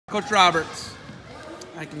Coach Roberts,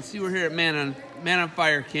 I can see we're here at Man on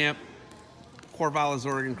Fire Camp, Corvallis,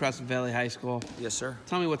 Oregon, Crescent Valley High School. Yes, sir.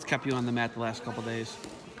 Tell me what's kept you on the mat the last couple days.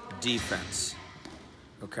 Defense,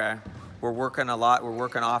 okay? We're working a lot. We're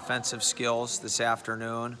working offensive skills this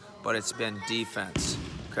afternoon, but it's been defense,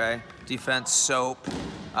 okay? Defense, soap.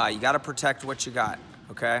 You got to protect what you got,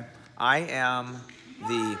 okay? I am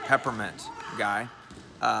the peppermint guy.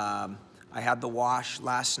 I had the wash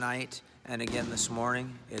last night and again this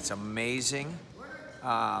morning. It's amazing.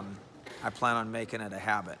 I plan on making it a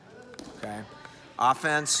habit, okay?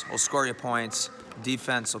 Offense will score you points.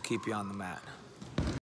 Defense will keep you on the mat.